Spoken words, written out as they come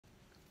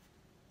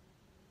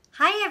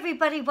Hi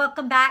everybody,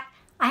 welcome back.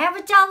 I have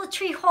a Dollar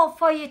Tree haul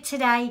for you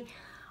today.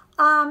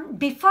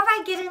 Before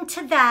I get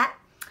into that,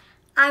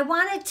 I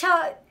wanted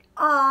to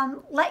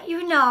let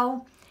you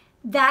know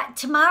that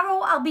tomorrow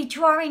I'll be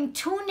drawing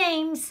 2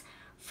 names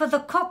for the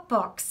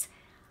cookbooks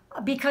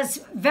because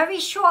very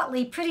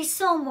shortly, pretty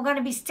soon, we're going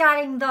to be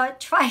starting the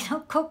Try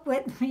to Cook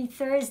With Me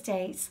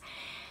Thursdays.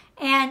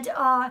 And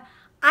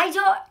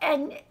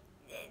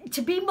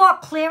to be more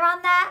clear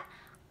on that,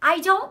 I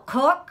don't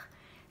cook,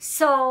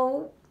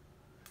 so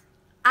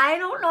I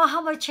don't know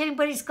how much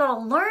anybody's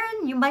going to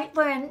learn. You might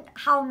learn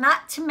how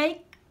not to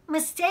make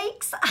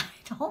mistakes. I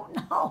don't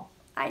know.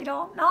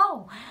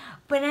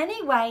 But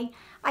anyway,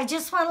 I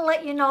just want to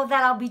let you know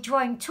that I'll be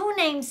drawing 2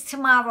 names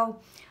tomorrow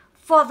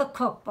for the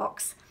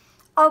cookbooks.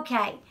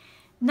 Okay,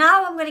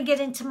 now I'm going to get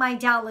into my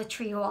Dollar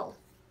Tree haul.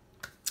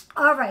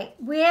 All right,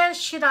 where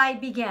should I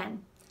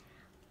begin?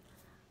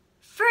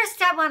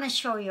 First, I want to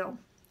show you.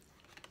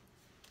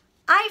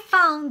 I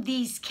found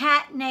these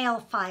cat nail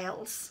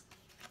files.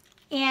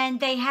 And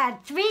they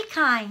had 3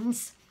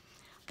 kinds,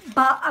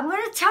 but I'm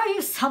going to tell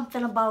you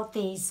something about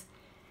these.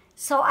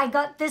 So I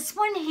got this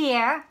one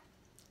here.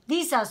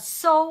 These are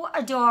so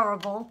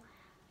adorable.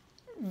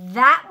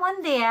 That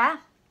one there.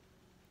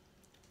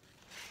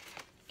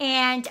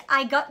 And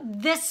I got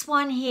this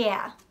one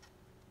here.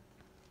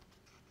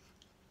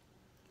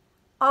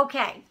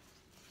 Okay.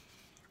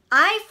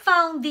 I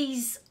found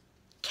these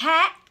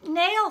cat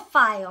nail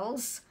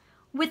files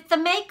with the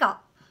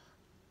makeup.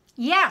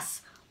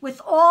 Yes. With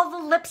all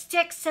the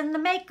lipsticks and the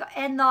makeup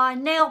and the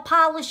nail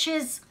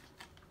polishes,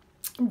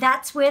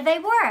 that's where they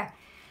were.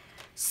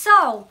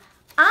 So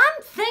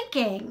I'm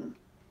thinking,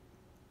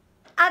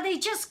 are they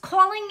just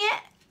calling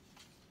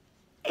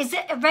it, is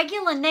it a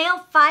regular nail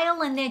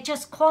file and they're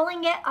just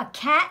calling it a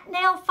cat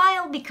nail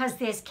file because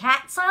there's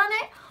cats on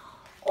it?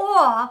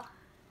 Or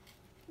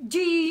do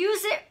you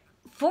use it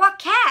for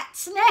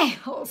cats'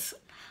 nails?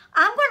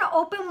 I'm going to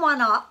open one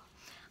up.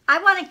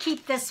 I want to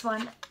keep this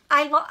one.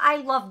 I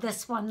love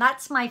this one.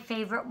 That's my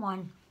favorite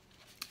one.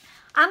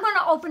 I'm going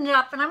to open it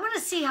up and I'm going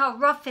to see how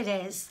rough it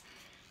is,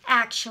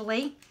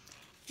 actually.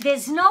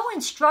 There's no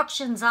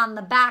instructions on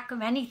the back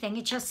of anything.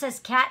 It just says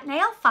cat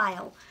nail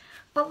file.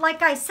 But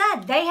like I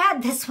said, they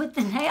had this with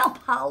the nail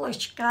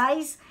polish,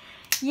 guys.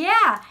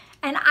 Yeah,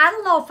 and I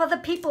don't know if other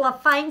people are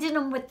finding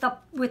them with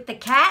the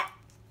cat,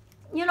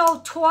 you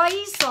know,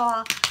 toys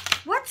or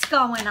what's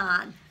going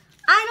on.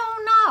 I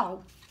don't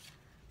know.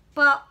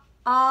 But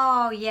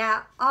oh,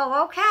 yeah.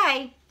 Oh,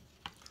 okay.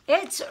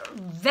 It's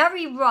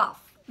very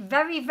rough.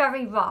 Very,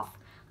 very rough.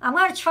 I'm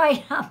going to try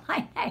it on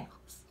my nails.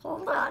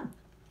 Hold on.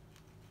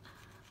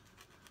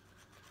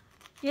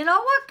 You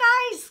know what,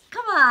 guys?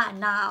 Come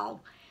on now.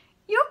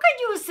 You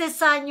could use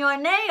this on your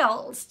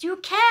nails. You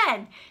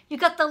can. You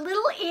got the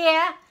little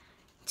ear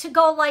to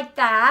go like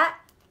that,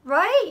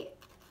 right?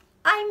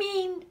 I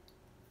mean,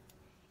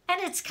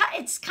 and it's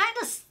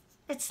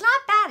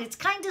not bad. It's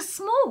kind of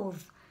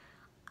smooth.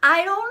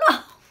 I don't know.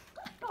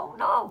 Don't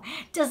know.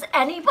 Does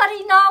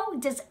anybody know?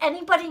 Does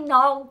anybody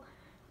know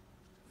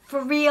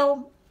for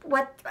real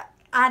what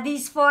are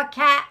these for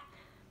cat?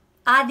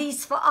 Are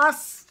these for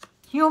us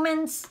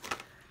humans?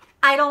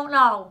 I don't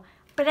know.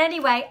 But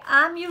anyway,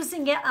 I'm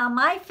using it on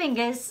my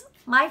fingers,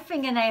 my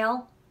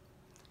fingernail,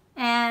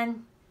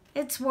 and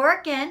it's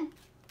working.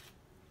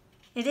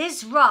 It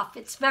is rough.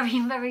 It's very,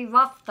 very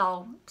rough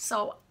though.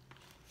 So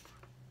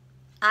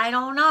I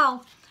don't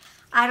know.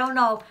 I don't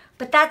know.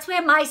 But that's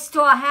where my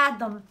store had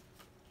them.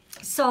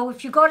 So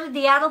if you go to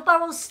the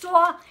Attleboro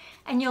store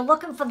and you're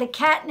looking for the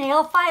cat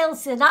nail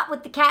files, they're not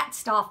with the cat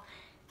stuff.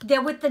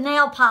 They're with the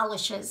nail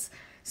polishes.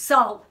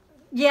 So,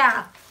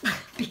 yeah,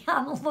 be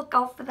on the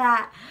lookout for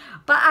that.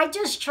 But I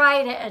just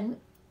tried it and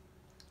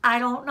I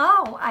don't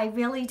know. I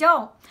really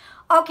don't.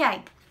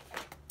 Okay,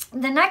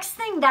 the next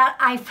thing that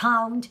I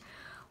found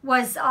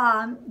was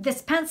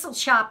this pencil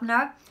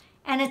sharpener.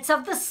 And it's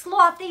of the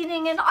sloth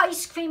eating an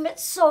ice cream.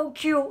 It's so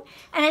cute.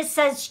 And it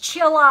says,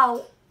 chill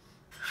out.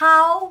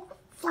 How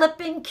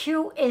flipping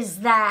cute is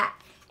that?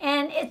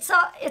 And it's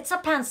a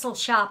pencil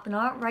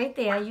sharpener right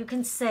there, you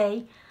can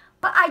see.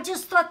 But I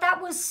just thought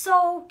that was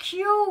so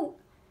cute.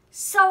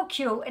 So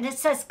cute. And it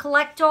says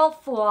collect all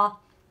 4.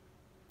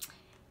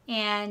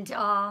 And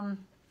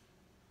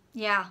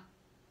yeah.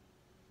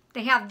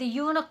 They have the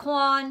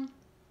unicorn.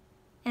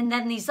 And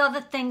then these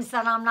other things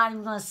that I'm not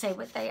even going to say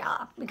what they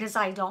are because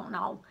I don't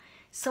know.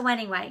 So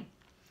anyway,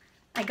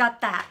 I got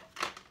that.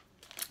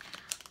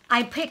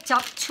 I picked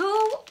up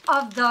 2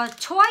 of the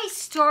Toy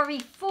Story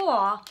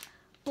 4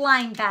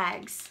 blind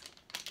bags.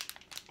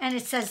 And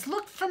it says,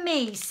 look for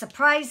me,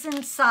 surprise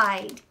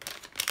inside.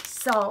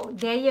 So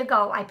there you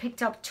go. I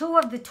picked up 2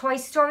 of the Toy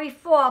Story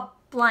 4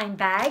 blind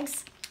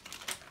bags.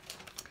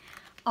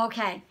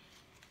 Okay.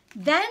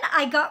 Then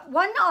I got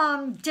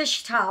one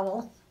dish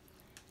towel.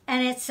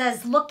 And it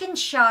says, looking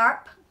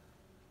sharp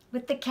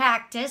with the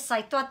cactus.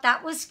 I thought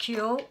that was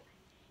cute.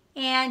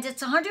 And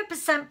it's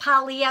 100%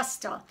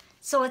 polyester.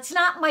 So it's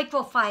not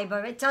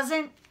microfiber. It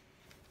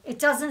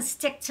doesn't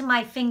stick to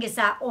my fingers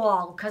at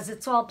all because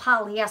it's all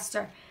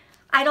polyester.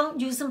 I don't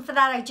use them for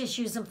that. I just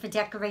use them for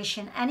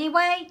decoration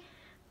anyway.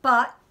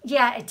 But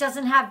yeah, it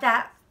doesn't have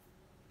that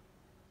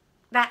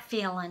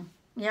feeling.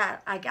 Yeah,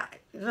 I got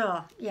it.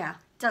 Ugh, yeah,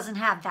 doesn't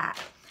have that.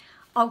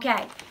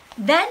 Okay,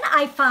 then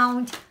I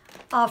found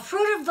a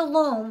Fruit of the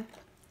Loom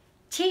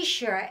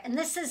t-shirt, and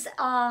this is,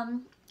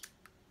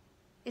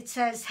 it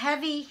says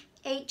heavy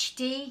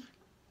HD,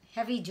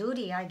 heavy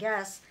duty, I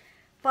guess.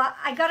 But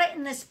I got it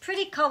in this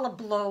pretty color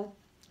blue.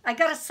 I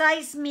got a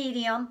size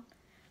medium,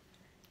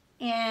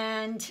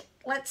 and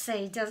let's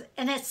see,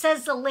 and it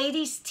says the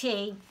ladies'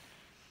 tee.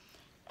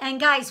 And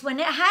guys, when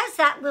it has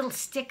that little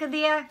sticker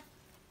there,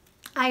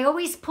 I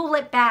always pull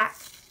it back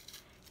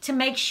to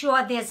make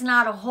sure there's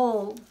not a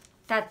hole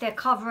that they're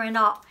covering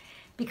up.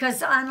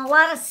 Because on a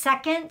lot of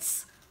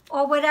seconds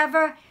or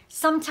whatever,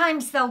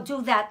 sometimes they'll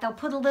do that. They'll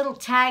put a little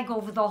tag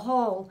over the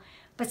hole.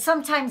 But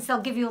sometimes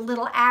they'll give you a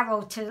little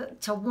arrow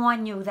to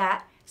warn you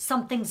that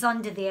something's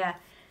under there.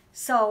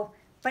 So,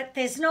 but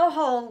there's no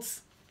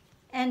holes.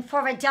 And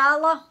for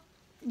 $1,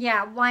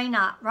 yeah, why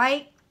not,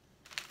 right?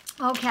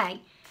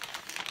 Okay.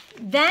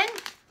 Then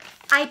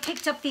I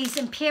picked up these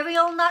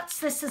Imperial nuts.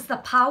 This is the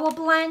Power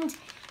Blend.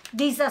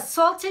 These are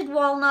salted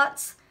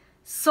walnuts,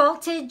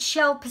 salted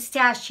shell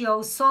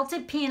pistachios,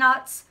 salted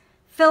peanuts,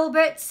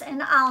 filberts,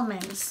 and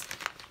almonds.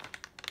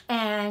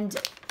 And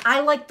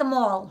I like them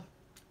all.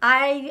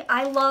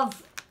 I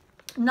love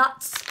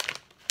nuts.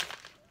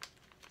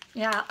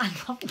 Yeah, I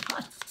love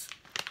nuts.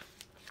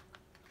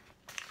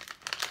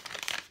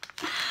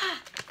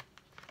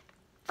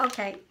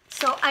 Okay,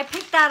 so I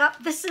picked that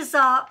up. This is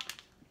a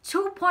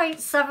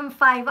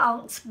 2.75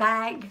 ounce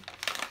bag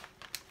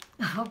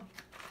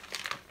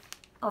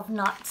of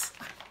nuts.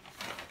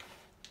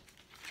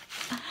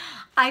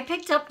 I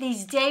picked up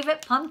these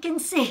David pumpkin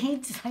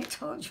seeds. I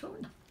told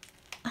you.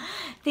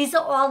 These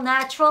are all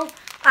natural.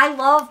 I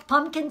love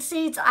pumpkin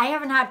seeds. I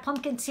haven't had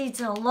pumpkin seeds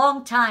in a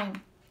long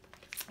time.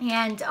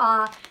 And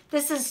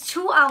this is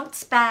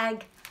 2-ounce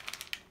bag.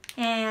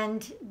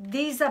 And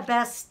these are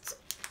best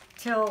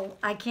till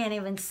I can't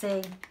even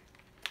see.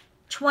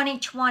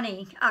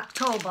 2020,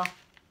 October.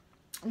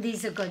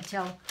 These are good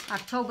till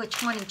October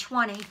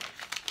 2020.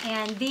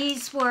 And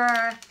these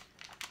were,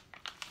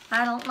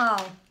 I don't know.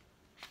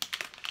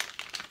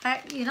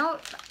 You know,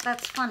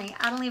 that's funny.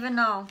 I don't even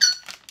know.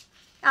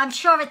 I'm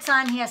sure it's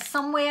on here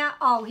somewhere.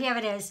 Oh, here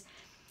it is.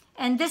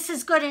 And this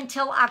is good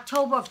until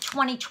October of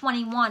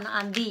 2021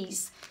 on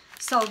these.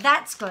 So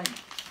that's good.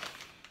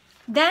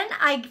 Then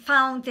I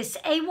found this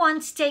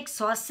A1 steak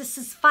sauce. This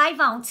is 5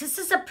 ounce. This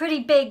is a pretty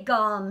big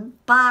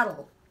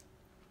bottle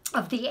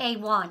of the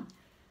A1.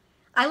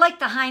 I like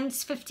the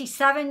Heinz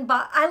 57,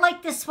 but I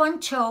like this one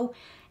too.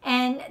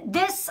 And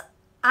this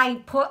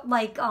I put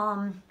like,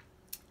 well,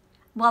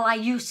 I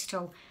used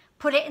to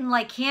put it in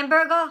like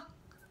hamburger,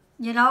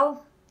 you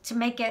know, to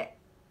make it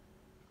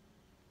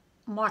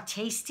more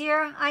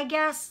tastier, I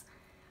guess.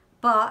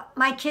 But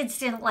my kids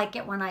didn't like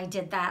it when I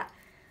did that.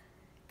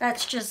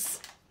 That's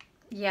just,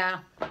 yeah,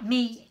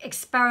 me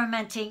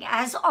experimenting.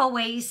 As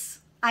always,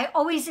 I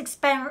always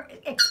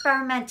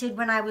experimented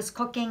when I was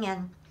cooking,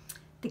 and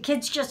the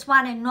kids just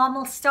wanted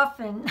normal stuff,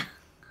 and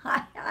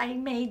I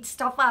made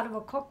stuff out of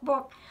a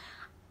cookbook.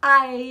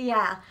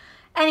 Yeah.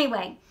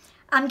 Anyway,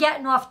 I'm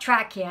getting off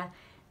track here.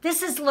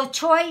 This is La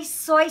Choy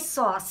soy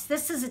sauce.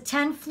 This is a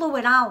 10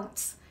 fluid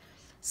ounce.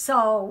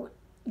 So,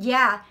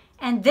 yeah.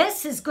 And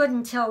this is good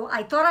until,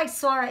 I thought I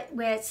saw it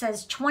where it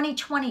says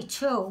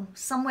 2022,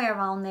 somewhere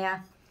around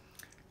there.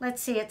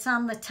 Let's see, it's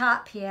on the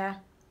top here.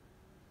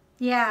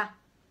 Yeah,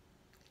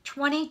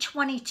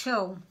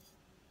 2022.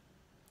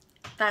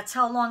 That's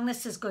how long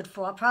this is good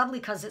for, probably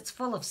because it's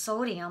full of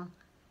sodium.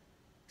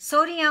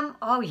 Sodium,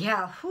 oh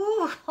yeah,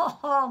 whew,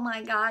 oh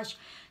my gosh.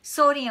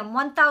 Sodium,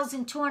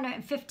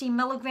 1,250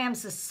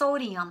 milligrams of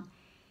sodium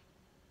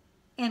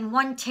in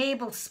 1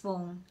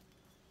 tablespoon.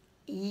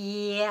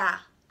 Yeah,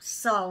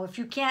 so if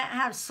you can't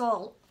have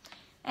salt.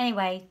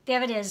 Anyway,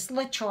 there it is,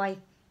 La Choy.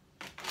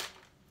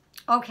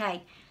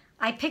 Okay,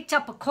 I picked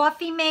up a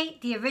Coffee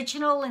Mate, the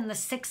original in the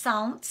 6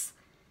 ounce.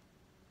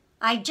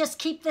 I just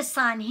keep this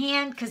on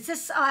hand because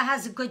this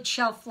has a good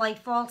shelf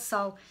life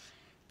also.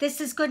 This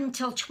is good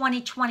until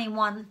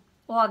 2021,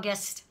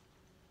 August.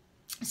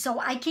 So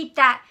I keep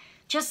that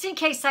just in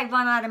case I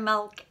run out of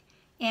milk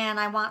and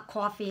I want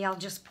coffee, I'll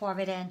just pour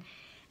it in.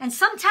 And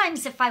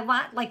sometimes if I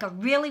want like a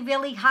really,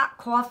 really hot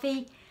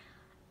coffee,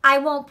 I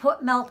won't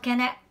put milk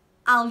in it.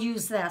 I'll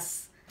use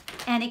this.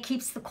 And it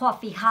keeps the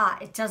coffee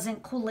hot. It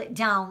doesn't cool it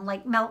down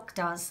like milk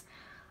does.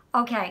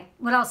 Okay,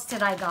 what else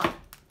did I got?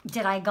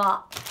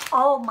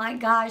 Oh my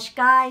gosh,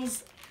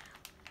 guys.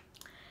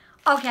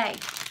 Okay,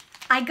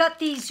 I got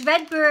these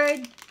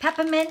Redbird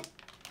Peppermint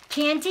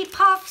Candy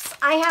Puffs.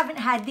 I haven't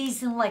had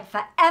these in like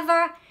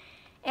forever.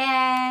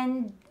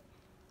 And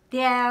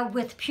they're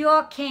with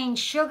pure cane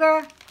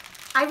sugar.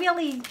 I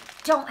really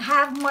don't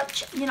have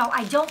much, you know,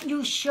 I don't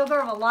use sugar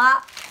a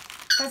lot.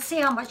 Let's see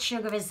how much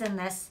sugar is in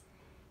this.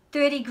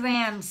 30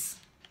 grams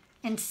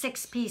in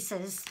 6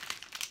 pieces.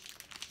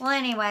 Well,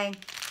 anyway,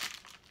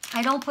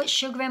 I don't put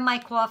sugar in my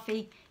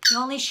coffee. The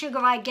only sugar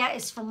I get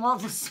is from all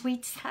the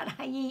sweets that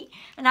I eat.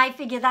 And I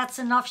figure that's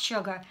enough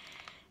sugar.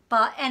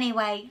 But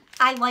anyway,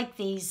 I like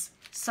these.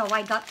 So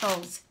I got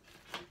those.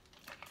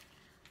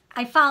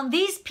 I found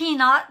these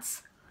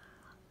peanuts,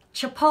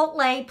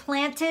 Chipotle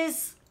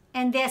Planters,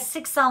 and they're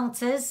 6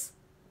 ounces.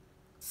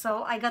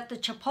 So I got the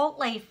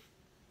Chipotle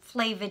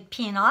flavored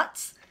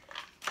peanuts.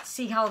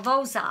 See how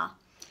those are.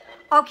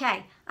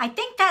 Okay, I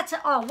think that's,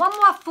 oh, one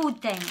more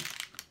food thing.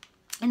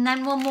 And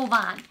then we'll move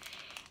on.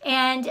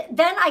 And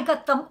then I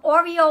got the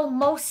Oreo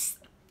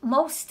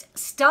most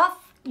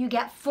stuff. You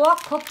get 4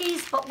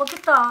 cookies, but look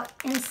at the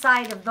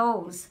inside of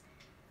those.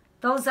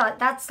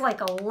 That's like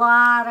a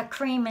lot of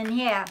cream in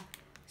here.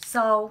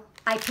 So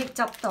I picked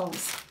up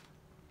those.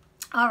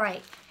 All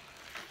right.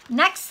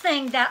 Next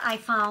thing that I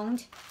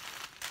found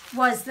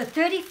was the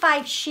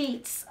 35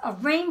 sheets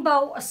of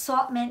rainbow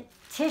assortment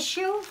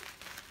tissue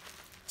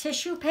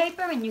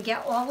paper, and you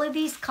get all of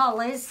these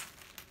colors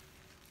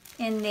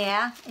in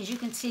there. As you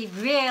can see,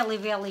 really,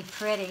 really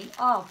pretty.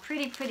 Oh,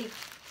 pretty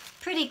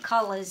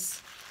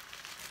colors.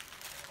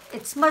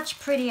 It's much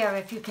prettier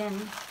if you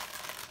can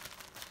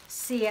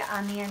see it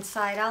on the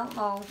inside. I don't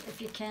know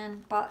if you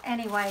can, but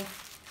anyway,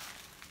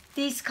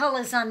 these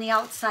colors on the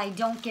outside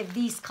don't give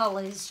these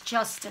colors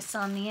justice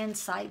on the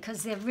inside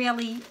because they're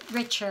really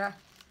richer.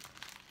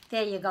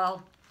 There you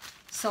go.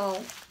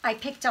 So I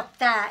picked up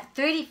that,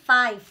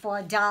 35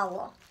 for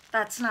 $1.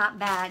 That's not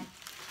bad.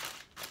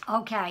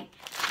 Okay.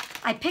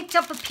 I picked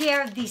up a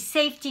pair of these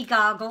safety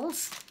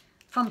goggles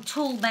from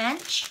Tool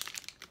Bench.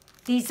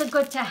 These are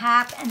good to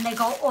have, and they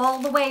go all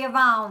the way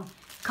around.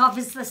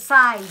 Covers the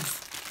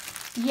sides.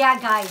 Yeah,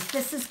 guys,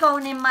 this is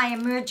going in my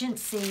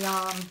emergency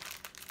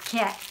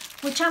kit,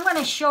 which I'm going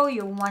to show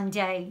you one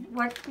day.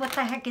 What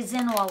the heck is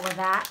in all of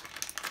that?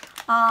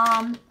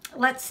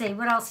 Let's see.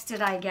 What else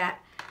did I get?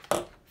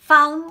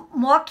 Found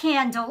more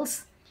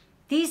candles.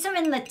 These are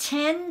in the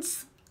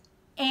tins.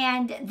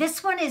 And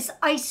this one is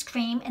ice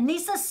cream, and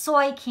these are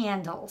soy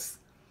candles.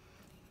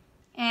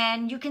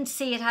 And you can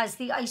see it has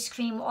the ice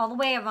cream all the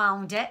way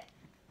around it.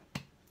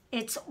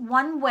 It's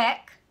 1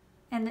 wick,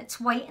 and it's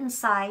white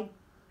inside.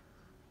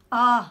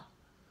 Oh,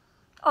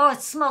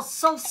 it smells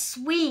so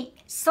sweet,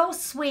 so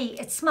sweet.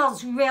 It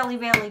smells really,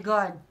 really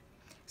good.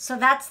 So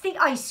that's the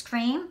ice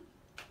cream.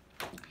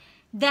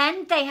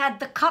 Then they had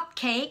the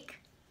cupcake.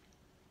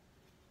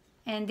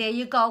 And there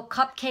you go,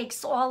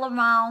 cupcakes all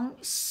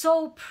around.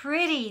 So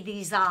pretty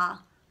these are.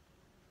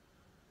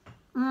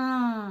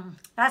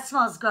 That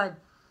smells good.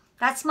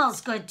 That smells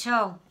good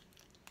too.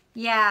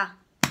 Yeah.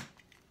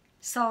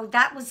 So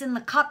that was in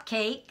the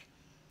cupcake.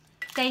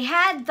 They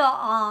had the,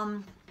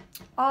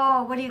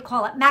 what do you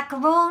call it?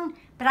 Macaroon.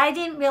 But I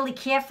didn't really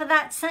care for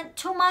that scent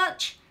too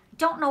much.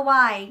 Don't know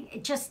why.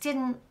 It just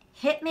didn't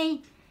hit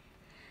me.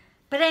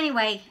 But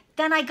anyway,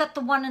 then I got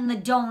the one in the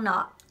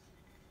donut.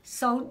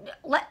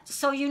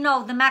 So you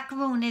know the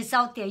macaroon is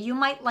out there. You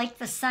might like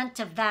the scent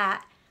of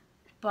that,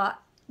 but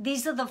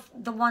these are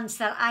the ones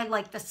that I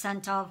like the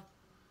scent of.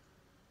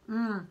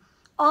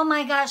 Oh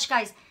my gosh,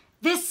 guys.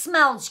 This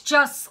smells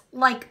just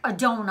like a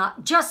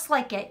donut. Just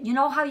like it. You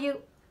know how I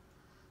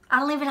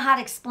don't even know how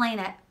to explain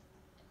it.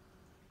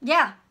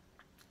 Yeah,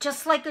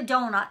 just like a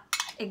donut.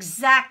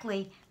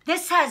 Exactly.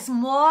 This has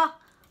more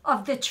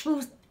of the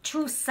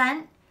true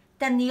scent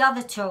than the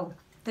other two.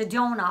 The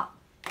donut.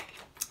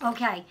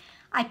 Okay.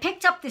 I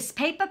picked up this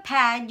paper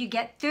pad. You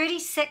get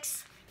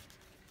 36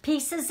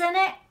 pieces in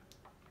it.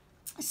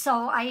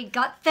 So I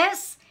got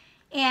this,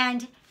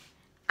 and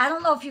I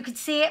don't know if you could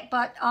see it,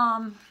 but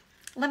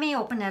let me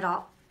open it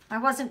up. I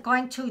wasn't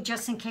going to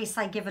just in case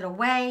I give it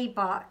away,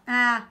 but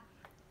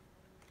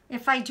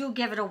if I do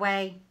give it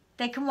away,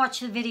 they can watch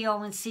the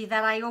video and see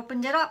that I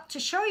opened it up to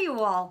show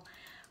you all.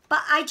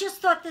 But I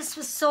just thought this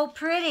was so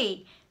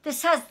pretty.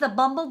 This has the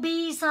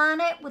bumblebees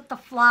on it with the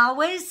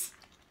flowers,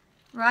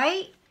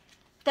 right?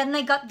 Then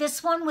they got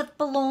this one with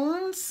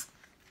balloons.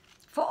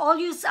 For all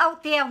you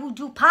out there who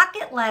do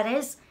pocket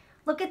letters,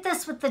 look at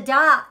this with the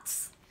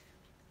dots,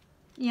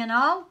 you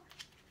know?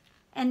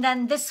 And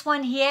then this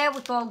one here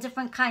with all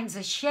different kinds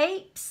of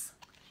shapes.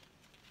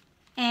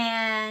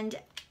 And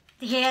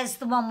here's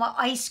the one with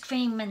ice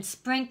cream and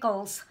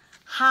sprinkles.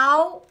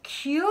 How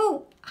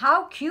cute.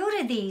 How cute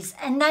are these?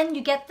 And then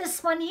you get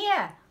this one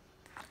here.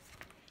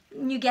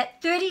 And you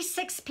get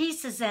 36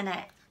 pieces in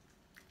it.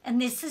 And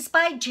this is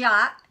by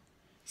Jot.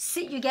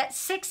 See, you get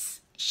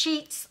 6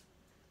 sheets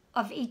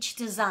of each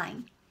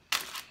design.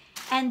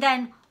 And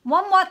then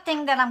one more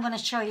thing that I'm going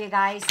to show you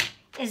guys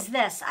is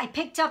this. I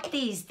picked up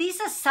these. These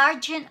are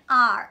Sergeant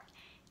Art.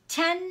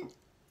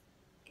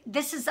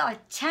 This is a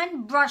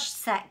 10 brush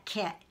set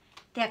kit,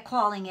 they're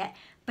calling it.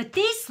 But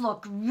these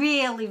look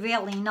really,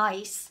 really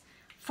nice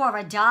for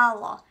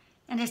 $1.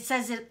 And it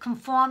says it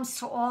conforms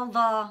to all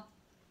the,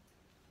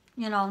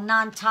 you know,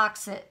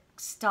 non-toxic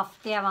stuff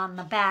there on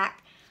the back.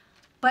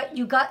 But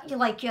you got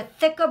like your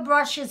thicker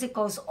brushes. It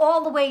goes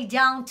all the way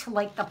down to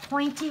like the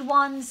pointy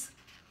ones.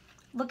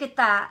 Look at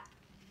that.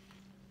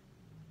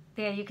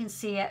 There, you can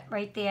see it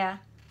right there.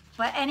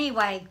 But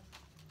anyway,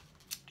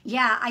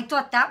 yeah, I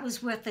thought that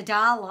was worth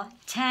 $1.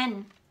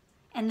 10.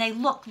 and they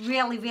look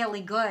really,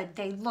 really good.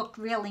 They look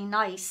really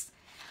nice.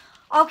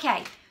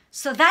 Okay,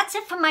 so that's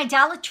it for my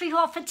Dollar Tree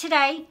haul for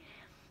today.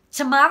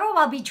 Tomorrow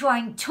I'll be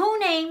drawing 2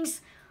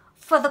 names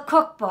for the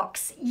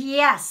cookbooks.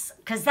 Yes,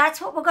 because that's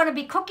what we're going to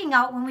be cooking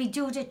out when we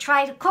do to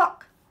try to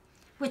cook,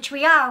 which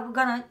we are. We're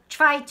going to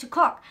try to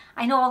cook.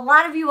 I know a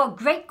lot of you are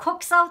great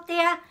cooks out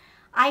there.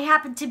 I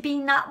happen to be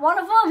not one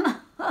of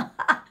them.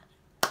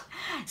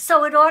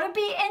 So it ought to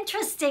be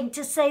interesting,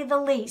 to say the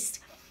least.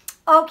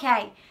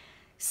 Okay,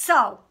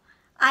 so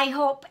I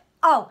hope,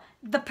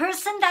 the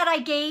person that I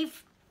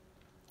gave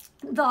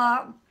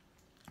the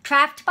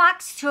craft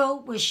box to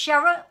was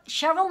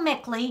Cheryl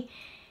Mickley.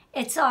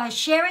 It's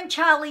Sharon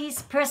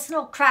Charlie's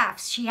Personal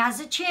Crafts. She has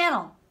a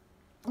channel.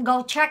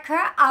 Go check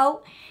her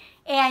out,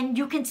 and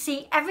you can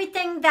see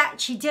everything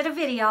that she did a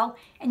video,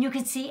 and you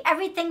can see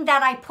everything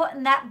that I put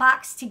in that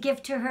box to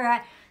give to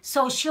her,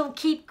 so she'll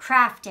keep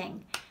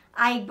crafting.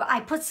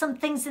 I put some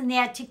things in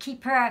there to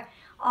keep her,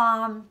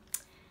 how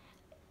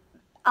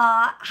do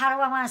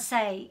I want to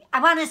say? I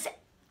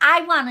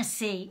want to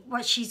see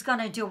what she's going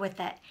to do with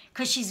it,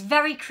 because she's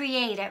very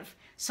creative.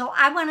 So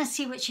I want to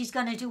see what she's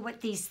going to do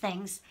with these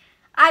things.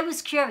 I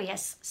was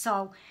curious.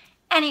 So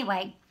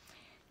anyway,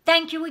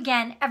 thank you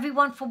again,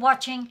 everyone, for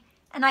watching,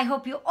 and I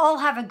hope you all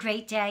have a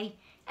great day.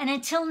 And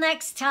until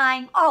next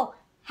time,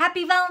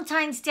 happy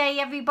Valentine's Day,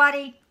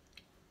 everybody.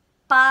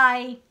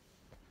 Bye.